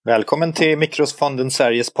Välkommen till Mikrofonden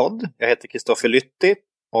Sveriges podd. Jag heter Kristoffer Lytti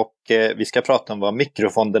och vi ska prata om vad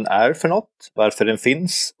mikrofonden är för något, varför den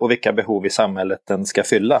finns och vilka behov i samhället den ska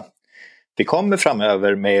fylla. Vi kommer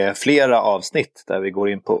framöver med flera avsnitt där vi går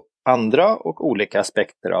in på andra och olika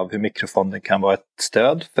aspekter av hur mikrofonden kan vara ett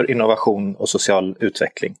stöd för innovation och social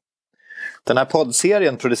utveckling. Den här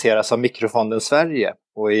poddserien produceras av Mikrofonden Sverige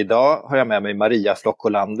och idag har jag med mig Maria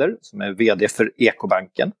Flock-Olander som är vd för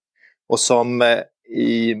Ekobanken och som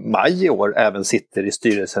i maj i år även sitter i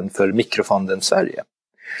styrelsen för Mikrofonden Sverige.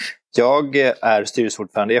 Jag är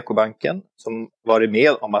styrelseordförande i Ekobanken som varit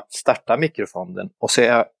med om att starta Mikrofonden och så är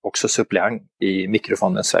jag också suppleant i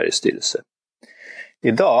Mikrofonden Sveriges styrelse.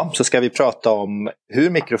 Idag så ska vi prata om hur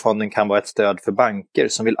Mikrofonden kan vara ett stöd för banker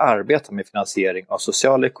som vill arbeta med finansiering av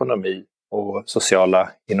social ekonomi och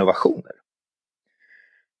sociala innovationer.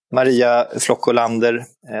 Maria Flock-Olander,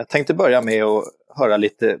 jag tänkte börja med att höra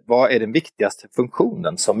lite, vad är den viktigaste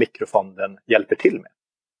funktionen som Mikrofonden hjälper till med?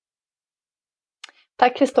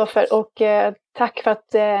 Tack Kristoffer och tack för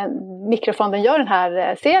att Mikrofonden gör den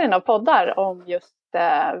här serien av poddar om just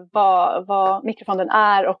vad Mikrofonden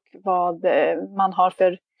är och vad man har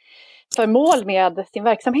för mål med sin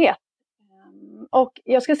verksamhet. Och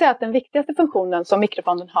jag skulle säga att den viktigaste funktionen som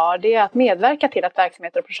Mikrofonden har, det är att medverka till att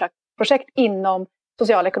verksamheter och projekt inom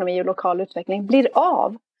social ekonomi och lokal utveckling blir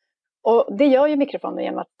av. Och det gör ju Mikrofonden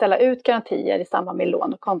genom att ställa ut garantier i samband med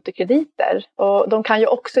lån och kontokrediter. Och de kan ju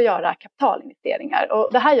också göra kapitalinvesteringar. Och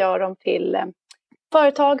det här gör de till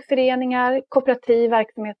företag, föreningar, kooperativ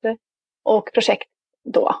verksamheter och projekt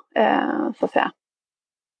då, så att säga.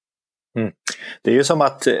 Mm. Det är ju som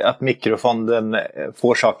att Mikrofonden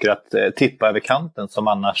får saker att tippa över kanten som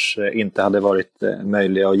annars inte hade varit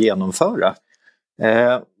möjliga att genomföra.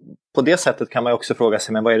 På det sättet kan man också fråga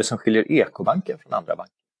sig, men vad är det som skiljer Ekobanken från andra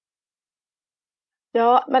banker?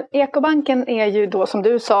 Ja, men Ekobanken är ju då, som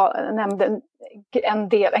du nämnde,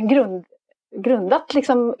 grundat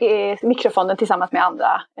liksom Mikrofonden tillsammans med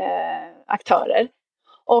andra aktörer.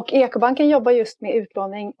 Och Ekobanken jobbar just med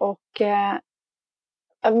utlåning och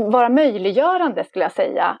vara möjliggörande, skulle jag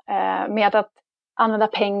säga, med att använda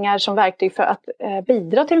pengar som verktyg för att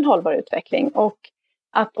bidra till en hållbar utveckling och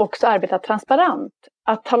att också arbeta transparent.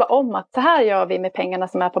 Att tala om att så här gör vi med pengarna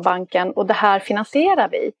som är på banken och det här finansierar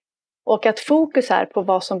vi. Och att fokus är på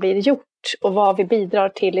vad som blir gjort och vad vi bidrar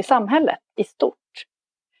till i samhället i stort.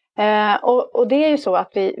 Och det är ju så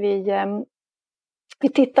att vi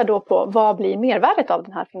tittar då på vad blir mervärdet av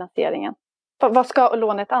den här finansieringen. Vad ska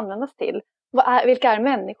lånet användas till? Vilka är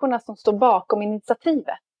människorna som står bakom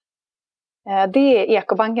initiativet? Det är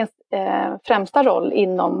Ekobankens främsta roll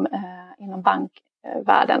inom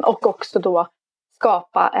bankvärlden och också då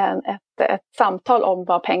skapa ett samtal om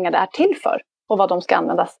vad pengar är till för och vad de ska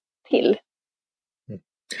användas till.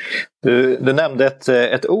 Du nämnde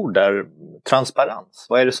ett ord där, transparens.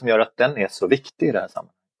 Vad är det som gör att den är så viktig i det här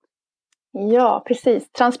sammanhanget? Ja,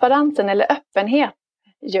 precis. Transparensen eller öppenhet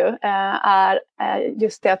är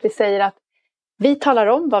just det att vi säger att vi talar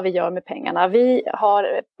om vad vi gör med pengarna. Vi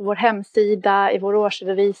har på vår hemsida, i vår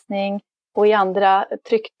årsredovisning och i andra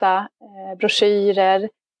tryckta broschyrer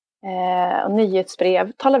och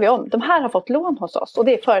nyhetsbrev talar vi om. De här har fått lån hos oss och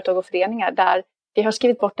det är företag och föreningar där vi har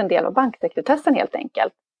skrivit bort en del av banksekretessen helt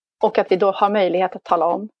enkelt. Och att vi då har möjlighet att tala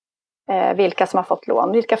om vilka som har fått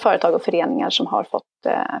lån, vilka företag och föreningar som har fått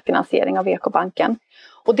finansiering av Ekobanken.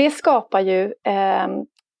 Och det skapar ju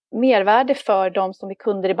mervärde för de som är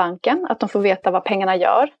kunder i banken, att de får veta vad pengarna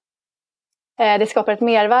gör. Det skapar ett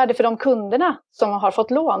mervärde för de kunderna som har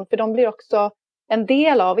fått lån, för de blir också en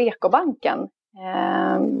del av Ekobanken.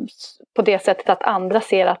 På det sättet att andra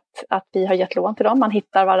ser att vi har gett lån till dem. Man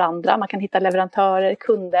hittar varandra, man kan hitta leverantörer,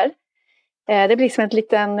 kunder. Det blir som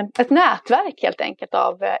ett nätverk helt enkelt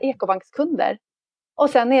av Ekobankskunder. Och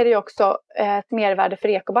sen är det ju också ett mervärde för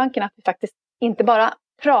Ekobanken att vi faktiskt inte bara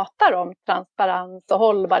pratar om transparens och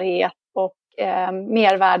hållbarhet och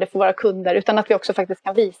mervärde för våra kunder, utan att vi också faktiskt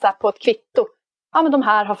kan visa på ett kvitto. Ja, men de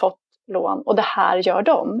här har fått lån och det här gör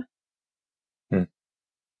de. Mm.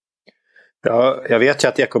 Ja, jag vet ju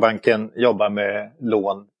att Ekobanken jobbar med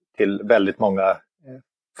lån till väldigt många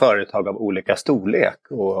företag av olika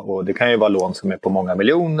storlek. Och det kan ju vara lån som är på många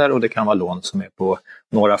miljoner och det kan vara lån som är på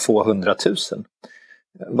några få 100 000.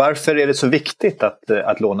 Varför är det så viktigt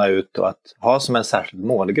att låna ut och att ha som en särskild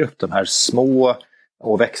målgrupp de här små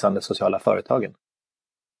och växande sociala företagen?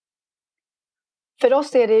 För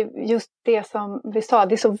oss är det just det som vi sa,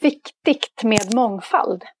 det är så viktigt med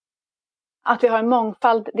mångfald. Att vi har en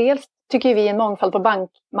mångfald, dels tycker vi en mångfald på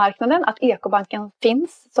bankmarknaden, att Ekobanken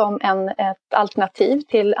finns som ett alternativ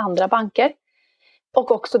till andra banker.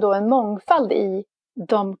 Och också då en mångfald i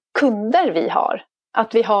de kunder vi har.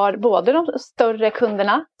 att vi har både de större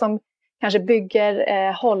kunderna som kanske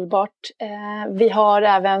bygger hållbart. Vi har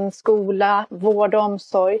även skola, vård och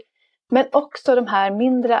omsorg. Men också de här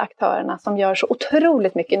mindre aktörerna som gör så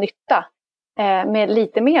otroligt mycket nytta med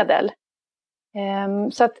lite medel.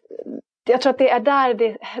 Så att jag tror att det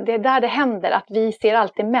är där det händer, att vi ser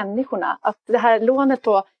alltid människorna. Att det här lånet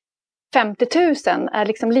på 50 000 är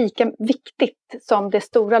liksom lika viktigt som det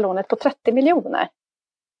stora lånet på 30 miljoner.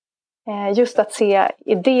 Just att se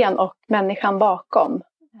idén och människan bakom.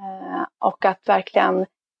 Och att verkligen,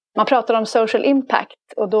 man pratar om social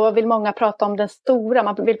impact och då vill många prata om den stora,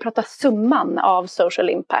 man vill prata summan av social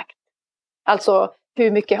impact. Alltså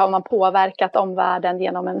hur mycket har man påverkat omvärlden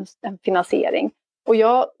genom en finansiering. Och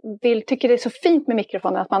jag tycker det är så fint med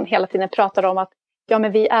mikrofonen att man hela tiden pratar om att ja,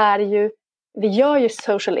 men vi gör ju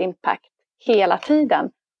social impact hela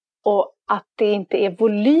tiden. Och att det inte är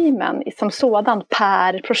volymen som sådan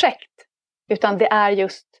per projekt. Utan det är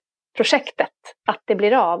just projektet, att det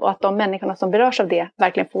blir av och att de människorna som berörs av det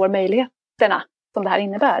verkligen får möjligheterna som det här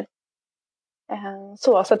innebär.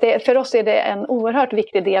 Så att för oss är det en oerhört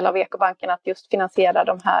viktig del av Ekobanken att just finansiera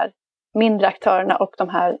de här mindre aktörerna och de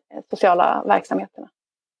här sociala verksamheterna.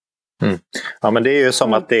 Mm. Ja, men det är ju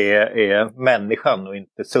som att det är människan och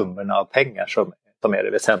inte summorna av pengar som är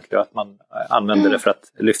det väsentliga, att man använder det för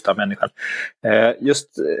att lyfta människan.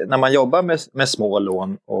 Just när man jobbar med små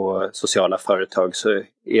lån och sociala företag så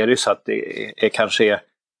är det ju så att det kanske är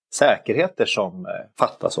säkerheter som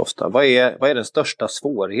fattas ofta. Vad är den största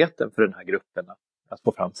svårigheten för den här gruppen att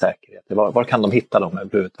få fram säkerheter? Var kan de hitta dem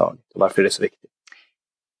överhuvudtaget och varför är det så viktigt?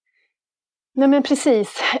 Nej men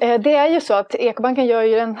precis, det är ju så att Ekobanken gör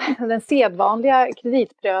ju den sedvanliga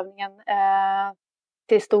kreditprövningen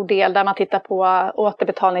till stor del där man tittar på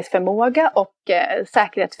återbetalningsförmåga och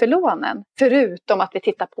säkerhet för lånen. Förutom att vi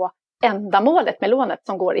tittar på ändamålet med lånet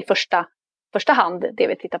som går i första hand, det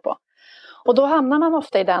vi tittar på. Och då hamnar man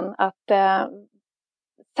ofta i den att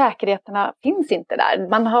säkerheterna finns inte där.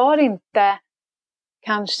 Man har inte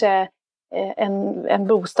kanske en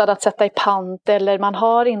bostad att sätta i pant eller man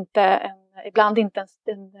har ibland inte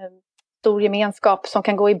en stor gemenskap som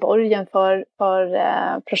kan gå i borgen för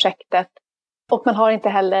projektet. Och man har inte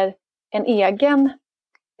heller en egen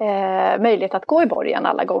möjlighet att gå i borgen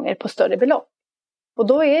alla gånger på större belopp. Och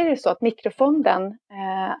då är det så att mikrofonden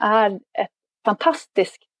är ett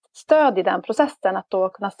fantastiskt stöd i den processen. Att då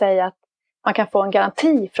kunna säga att man kan få en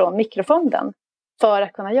garanti från mikrofonden för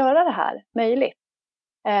att kunna göra det här möjligt.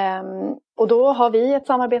 Och då har vi ett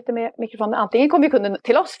samarbete med mikrofonden. Antingen kommer kunden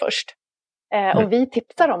till oss först. Och vi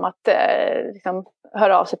tipsar om att liksom,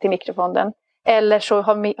 höra av sig till mikrofonden. Eller så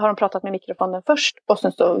har de pratat med mikrofonden först. Och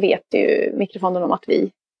sen så vet ju mikrofonden om att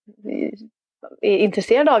vi är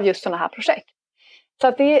intresserade av just sådana här projekt. Så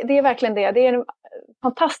att det är verkligen det. Det är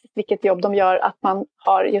fantastiskt vilket jobb de gör att man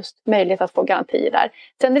har just möjlighet att få garantier där.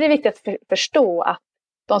 Sen är det viktigt att förstå att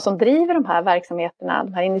de som driver de här verksamheterna,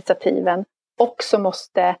 de här initiativen också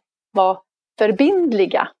måste vara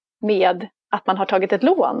förbindliga med att man har tagit ett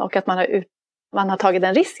lån och att man har tagit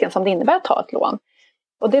den risken som det innebär att ta ett lån.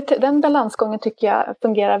 Och den balansgången tycker jag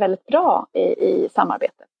fungerar väldigt bra i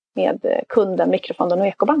samarbetet med kunden, mikrofonden och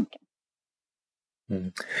Ekobanken.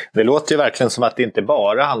 Mm. Det låter ju verkligen som att det inte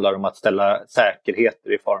bara handlar om att ställa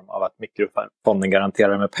säkerheter i form av att mikrofonden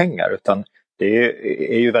garanterar med pengar, utan det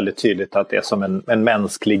är ju väldigt tydligt att det är som en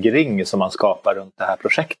mänsklig ring som man skapar runt det här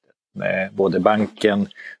projektet. Med både banken,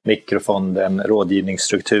 mikrofonden,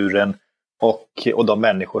 rådgivningsstrukturen och de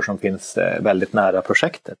människor som finns väldigt nära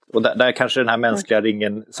projektet. Och där kanske den här mänskliga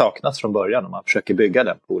ringen saknas från början om man försöker bygga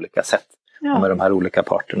den på olika sätt med de här olika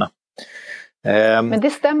parterna. Men det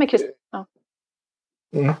stämmer,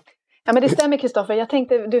 Ja, men det stämmer, Kristoffer. Jag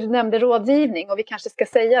tänkte, du nämnde rådgivning och vi kanske ska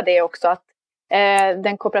säga det också att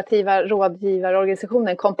den kooperativa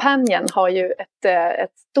rådgivarorganisationen Companion har ju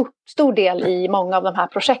ett stor del i många av de här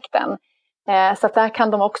projekten. Så att där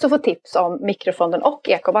kan de också få tips om mikrofonden och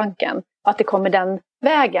Ekobanken. Och att det kommer den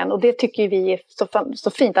vägen. Och det tycker vi är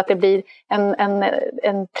så fint att det blir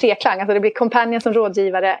en treklang. Alltså det blir Companion som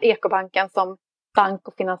rådgivare, Ekobanken som bank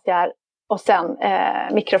och finansiär. Och sen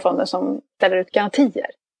mikrofonden som ställer ut garantier.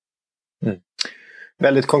 Mm.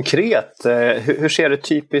 Väldigt konkret, hur ser ett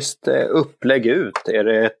typiskt upplägg ut? Är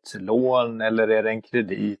det ett lån eller är det en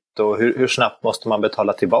kredit? Och hur snabbt måste man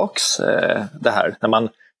betala tillbaks det här? När man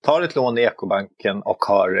tar ett lån i Ekobanken och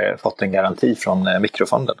har fått en garanti från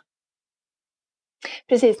mikrofonden.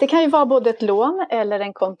 Precis, det kan ju vara både ett lån eller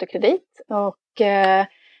en kontokredit. Och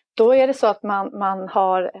då är det så att man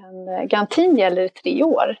har en garanti gäller 3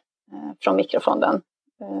 år från mikrofonden.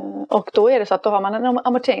 Och då är det så att då har man en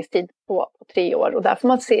amorteringstid på 3 år. Och där får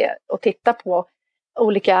man se och titta på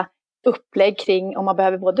olika upplägg kring om man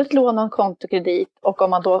behöver både ett lån och en kontokredit och om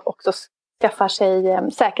man då också skaffar sig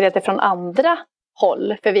säkerheter från andra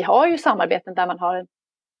håll. För vi har ju samarbeten där man har en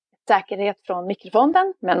säkerhet från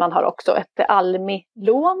mikrofonden, men man har också ett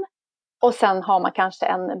Almi-lån och sen har man kanske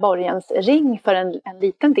en borgensring för en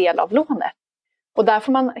liten del av lånet. Och där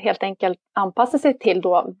får man helt enkelt anpassa sig till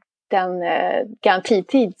då den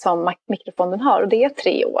garantitid som mikrofonden har, och det är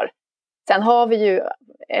 3 år. Sen har vi ju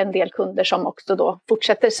en del kunder som också då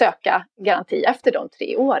fortsätter söka garanti efter de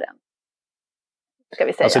 3 åren. Ska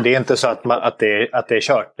vi säga. Alltså det är inte så att det är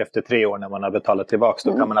kört efter 3 år när man har betalat tillbaks,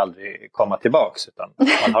 då kan man aldrig komma tillbaks, utan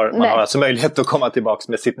man har alltså möjlighet att komma tillbaks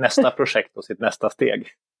med sitt nästa projekt och sitt nästa steg.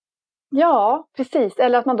 Ja, precis.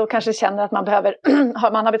 Eller att man då kanske känner att man behöver,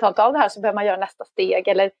 man har betalat av det här så behöver man göra nästa steg.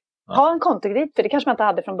 Eller ha en kontokredit, för det kanske man inte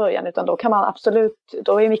hade från början, utan då kan man absolut,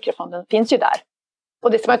 då är mikrofonden, finns ju där.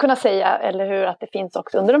 Och det ska man kunna säga, eller hur, att det finns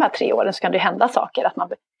också under de här 3 åren så kan det hända saker. Att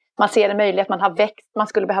man ser en möjlighet, man har växt, man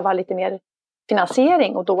skulle behöva lite mer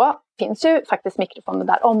finansiering. Och då finns ju faktiskt mikrofonden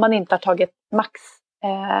där om man inte har tagit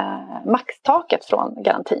maxtaket från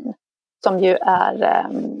garantin. Som ju är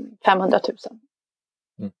 500 000.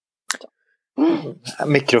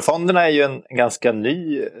 Mikrofonderna är ju en ganska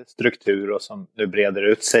ny struktur och som nu breder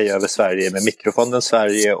ut sig över Sverige med Mikrofonden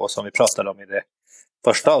Sverige, och som vi pratade om i det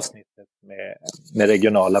första avsnittet med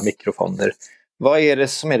regionala mikrofonder. Vad är det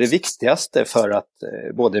som är det viktigaste för att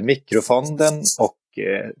både mikrofonden och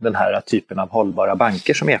den här typen av hållbara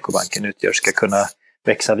banker som Ekobanken utgör ska kunna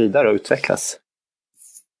växa vidare och utvecklas?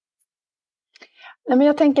 Nej, men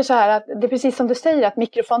jag tänker så här att det är precis som du säger att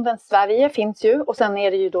Mikrofonden Sverige finns ju, och sen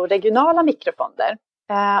är det ju då regionala mikrofonder.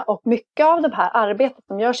 Och mycket av det här arbetet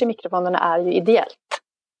som görs i mikrofonderna är ju ideellt.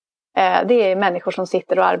 Det är människor som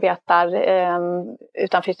sitter och arbetar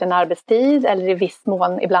utanför sin arbetstid eller i viss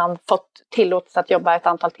mån ibland fått tillåtelse att jobba ett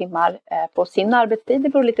antal timmar på sin arbetstid.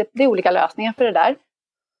 Det är olika lösningar för det där.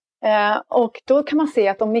 Och då kan man se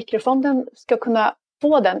att om mikrofonden ska kunna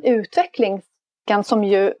få den utveckling som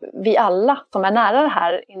ju vi alla som är nära det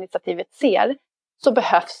här initiativet ser, så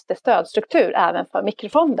behövs det stödstruktur även för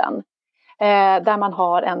mikrofonden. Där man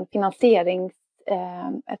har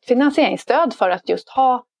ett finansieringsstöd för att just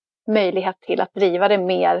ha möjlighet till att driva det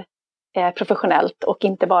mer professionellt och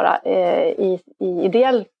inte bara i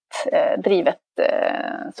ideellt drivet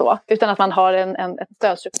så. Utan att man har en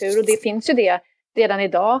stödstruktur, och det finns ju det redan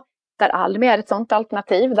idag. Där Almi är ett sådant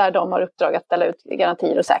alternativ där de har uppdrag att ställa ut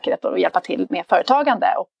garantier och säkerhet och hjälpa till med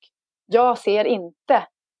företagande. Och jag ser inte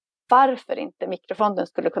varför inte mikrofonden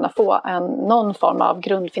skulle kunna få någon form av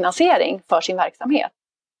grundfinansiering för sin verksamhet.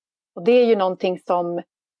 Och det är ju någonting som...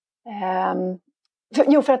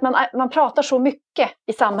 för att man pratar så mycket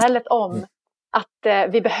i samhället om att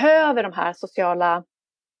vi behöver de här sociala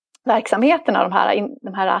verksamheterna,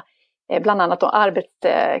 de här bland annat då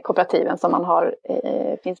arbetskooperativen som man har,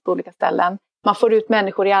 finns på olika ställen. Man får ut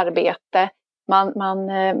människor i arbete.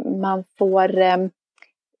 Man får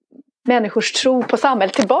människors tro på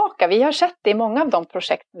samhället tillbaka. Vi har sett det i många av de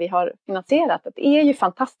projekt vi har finansierat. Det är ju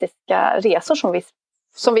fantastiska resor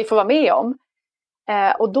som vi får vara med om.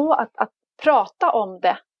 Och då att prata om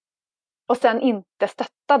det och sen inte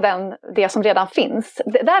stötta det som redan finns.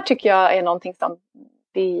 Det där tycker jag är någonting som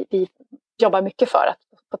vi jobbar mycket för att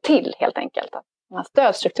få till helt enkelt. Att den här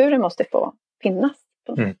stödstrukturen måste få finnas.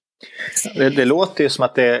 Mm. Det låter ju som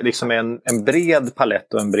att det liksom är en bred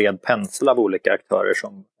palett och en bred pensel av olika aktörer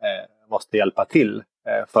som måste hjälpa till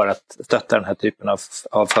för att stötta den här typen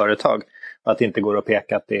av företag. Att det inte går att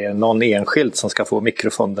peka att det är någon enskild som ska få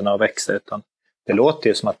mikrofonderna att växa, utan det låter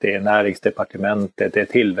ju som att det är Näringsdepartementet, det är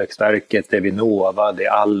Tillväxtverket, det är Vinnova, det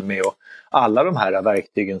är Almi och alla de här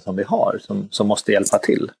verktygen som vi har som måste hjälpa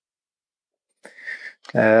till.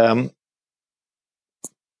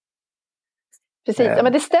 Precis, ja,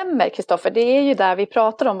 men det stämmer Kristoffer, det är ju där vi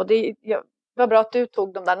pratar om, och det var bra att du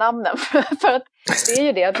tog de där namnen för att det är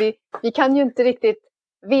ju det att vi kan ju inte riktigt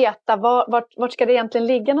veta vart ska det egentligen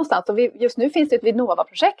ligga någonstans, och just nu finns det ett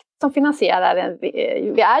Vinnova-projekt som finansierar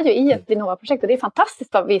vi är ju i ett Vinnova-projekt och det är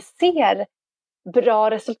fantastiskt vad vi ser bra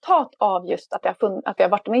resultat av just att vi har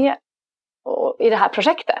varit med i det här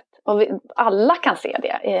projektet, och alla kan se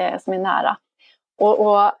det som är nära.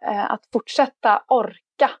 Och att fortsätta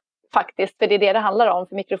orka faktiskt, för det är det handlar om,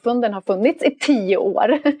 för mikrofonden har funnits i 10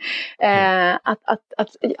 år.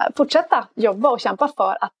 Att fortsätta jobba och kämpa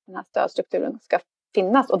för att den här stödstrukturen ska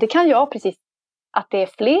finnas. Och det kan jag precis, att det är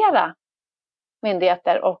flera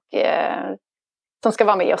myndigheter som ska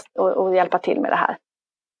vara med och hjälpa till med det här.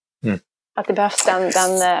 Mm. Att det behövs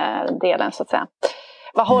den delen så att säga.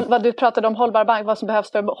 Vad du pratade om vad som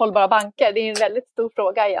behövs för hållbara banker, det är en väldigt stor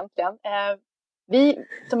fråga egentligen. vi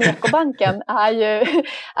som Ekobanken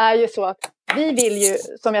är ju så att vi vill ju,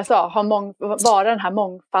 som jag sa, vara den här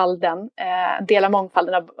mångfalden, dela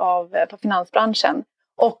mångfalden på finansbranschen.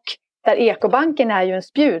 Och där Ekobanken är ju en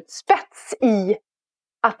spjutspets i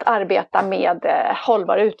att arbeta med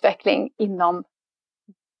hållbar utveckling inom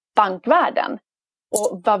bankvärlden.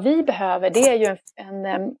 Och vad vi behöver, det är ju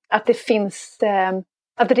att det finns,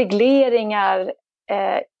 att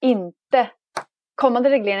kommande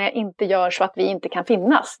regleringar inte gör så att vi inte kan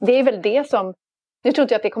finnas. Det är väl det som, nu tror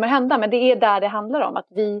inte jag att det kommer hända, men det är där det handlar om, att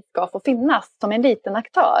vi ska få finnas som en liten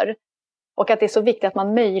aktör. Och att det är så viktigt att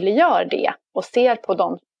man möjliggör det och ser på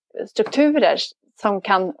de strukturer som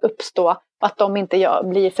kan uppstå, och att de inte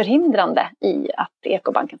blir förhindrande i att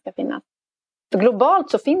Ekobanken ska finnas. För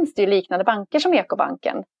globalt så finns det ju liknande banker som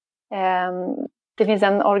Ekobanken. Det finns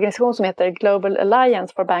en organisation som heter Global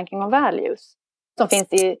Alliance for Banking of Values.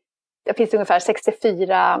 Det finns ungefär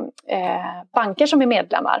 64 banker som är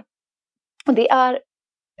medlemmar. Och det är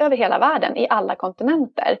över hela världen, i alla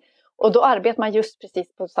kontinenter. Och då arbetar man just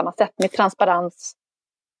precis på samma sätt med transparens,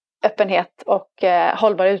 öppenhet och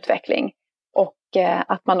hållbar utveckling. Och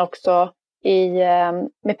att man också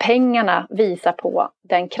med pengarna visar på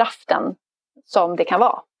den kraften som det kan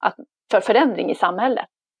vara för förändring i samhället.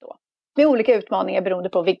 Då. Med olika utmaningar beroende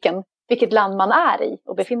på vilket land man är i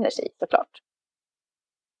och befinner sig i, såklart.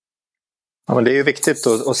 Ja, men det är ju viktigt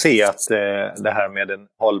att se att det här med en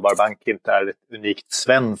hållbar bank inte är ett unikt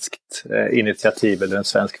svenskt initiativ eller en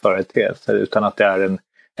svensk företeelse, utan att det är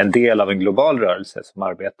en del av en global rörelse som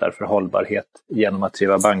arbetar för hållbarhet genom att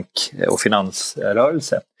driva bank- och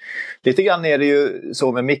finansrörelse. Lite grann är det ju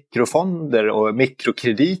så med mikrofonder och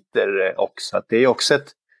mikrokrediter också, att det är också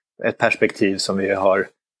ett perspektiv som vi har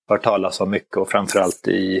hört talas om mycket, och framförallt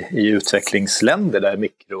i utvecklingsländer där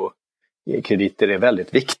mikrokrediter är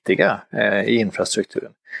väldigt viktiga i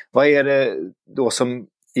infrastrukturen. Vad är det då som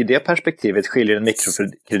i det perspektivet skiljer en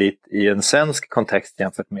mikrokredit i en svensk kontext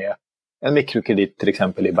jämfört med en mikrokredit till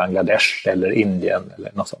exempel i Bangladesh eller Indien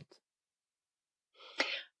eller något sånt?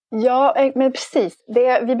 Ja, men precis.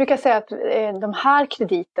 Vi brukar säga att de här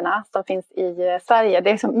krediterna som finns i Sverige,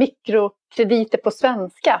 det är som mikrokrediter på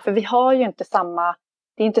svenska. För vi har ju inte samma,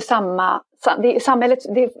 det är inte samma, det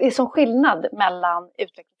är som skillnad mellan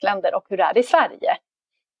utvecklingsländer och hur det är i Sverige.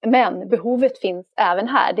 Men behovet finns även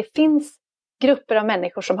här. Det finns grupper av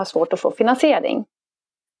människor som har svårt att få finansiering.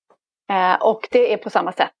 Och det är på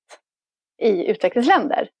samma sätt i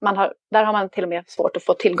utvecklingsländer. Där har man till och med svårt att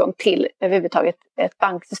få tillgång till överhuvudtaget ett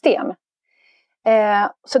banksystem.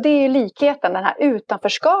 Så det är ju likheten, den här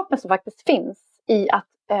utanförskapen som faktiskt finns i att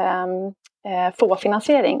få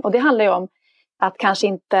finansiering. Och det handlar ju om att kanske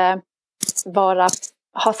inte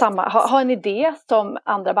ha en idé som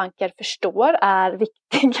andra banker förstår är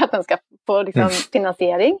viktig, att den ska få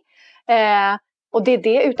finansiering. Och det är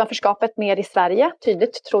det utanförskapet mer i Sverige,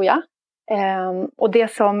 tydligt tror jag. Och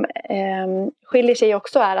det som skiljer sig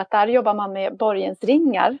också är att där jobbar man med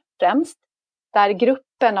borgensringar främst. Där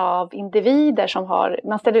gruppen av individer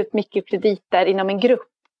man ställer ut mikrokrediter inom en grupp.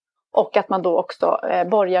 Och att man då också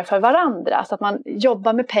borgar för varandra. Så att man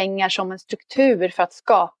jobbar med pengar som en struktur för att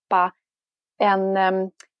skapa en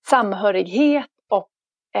samhörighet och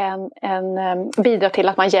bidra till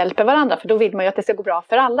att man hjälper varandra. För då vill man ju att det ska gå bra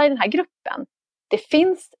för alla i den här gruppen. Det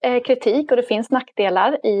finns kritik och det finns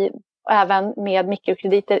nackdelar även med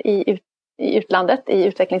mikrokrediter i utlandet, i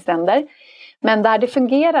utvecklingsländer. Men där det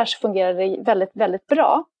fungerar så fungerar det väldigt, väldigt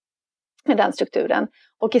bra med den strukturen.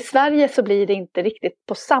 Och i Sverige så blir det inte riktigt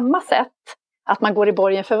på samma sätt att man går i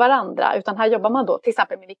borgen för varandra. Utan här jobbar man då till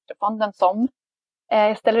exempel med mikrofonden som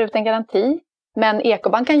ställer ut en garanti. Men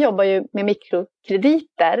Ekobanken jobbar ju med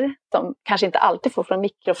mikrokrediter som kanske inte alltid får från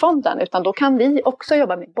mikrofonden. Utan då kan vi också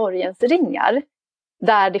jobba med borgensringar.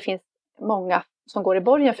 Där det finns många som går i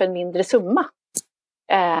borgen för en mindre summa.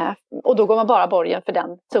 Och då går man bara borgen för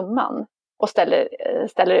den summan och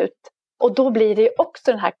ställer ut. Och då blir det ju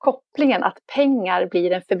också den här kopplingen att pengar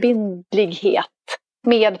blir en förbindlighet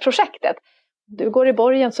med projektet. Du går i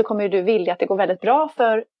borgen så kommer du vilja att det går väldigt bra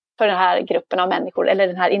för den här gruppen av människor eller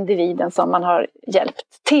den här individen som man har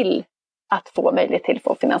hjälpt till att få möjlighet till att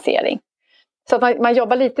få finansiering. Så att man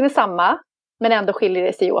jobbar lite med samma, men ändå skiljer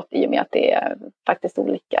det sig åt i och med att det är faktiskt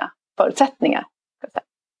olika förutsättningar.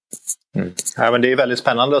 Ja, men det är väldigt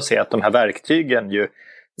spännande att se att de här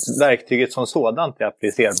verktyget som sådant är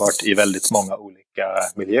applicerbart i väldigt många olika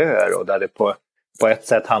miljöer, och där det på ett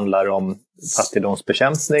sätt handlar om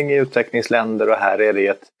fattigdomsbekämpning i utvecklingsländer, och här är det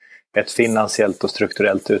ett finansiellt och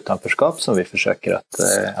strukturellt utanförskap som vi försöker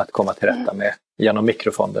att komma till rätta med genom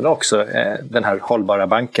mikrofonden, och också den här hållbara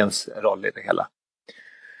bankens roll i det hela.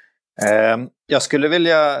 Jag skulle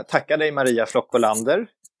vilja tacka dig Maria Flock-Olander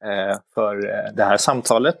för det här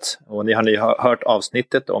samtalet. Och ni har hört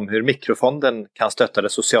avsnittet om hur mikrofonden kan stötta det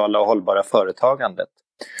sociala och hållbara företagandet.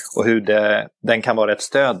 Och hur den kan vara ett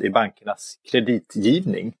stöd i bankernas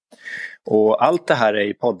kreditgivning. Och allt det här är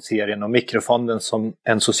i poddserien om mikrofonden som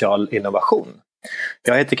en social innovation.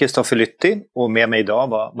 Jag heter Kristoffer Lytti och med mig idag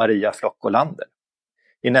var Maria Flock-Olander.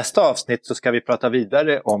 I nästa avsnitt så ska vi prata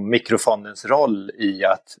vidare om mikrofondens roll i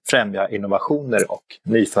att främja innovationer och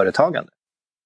nyföretagande.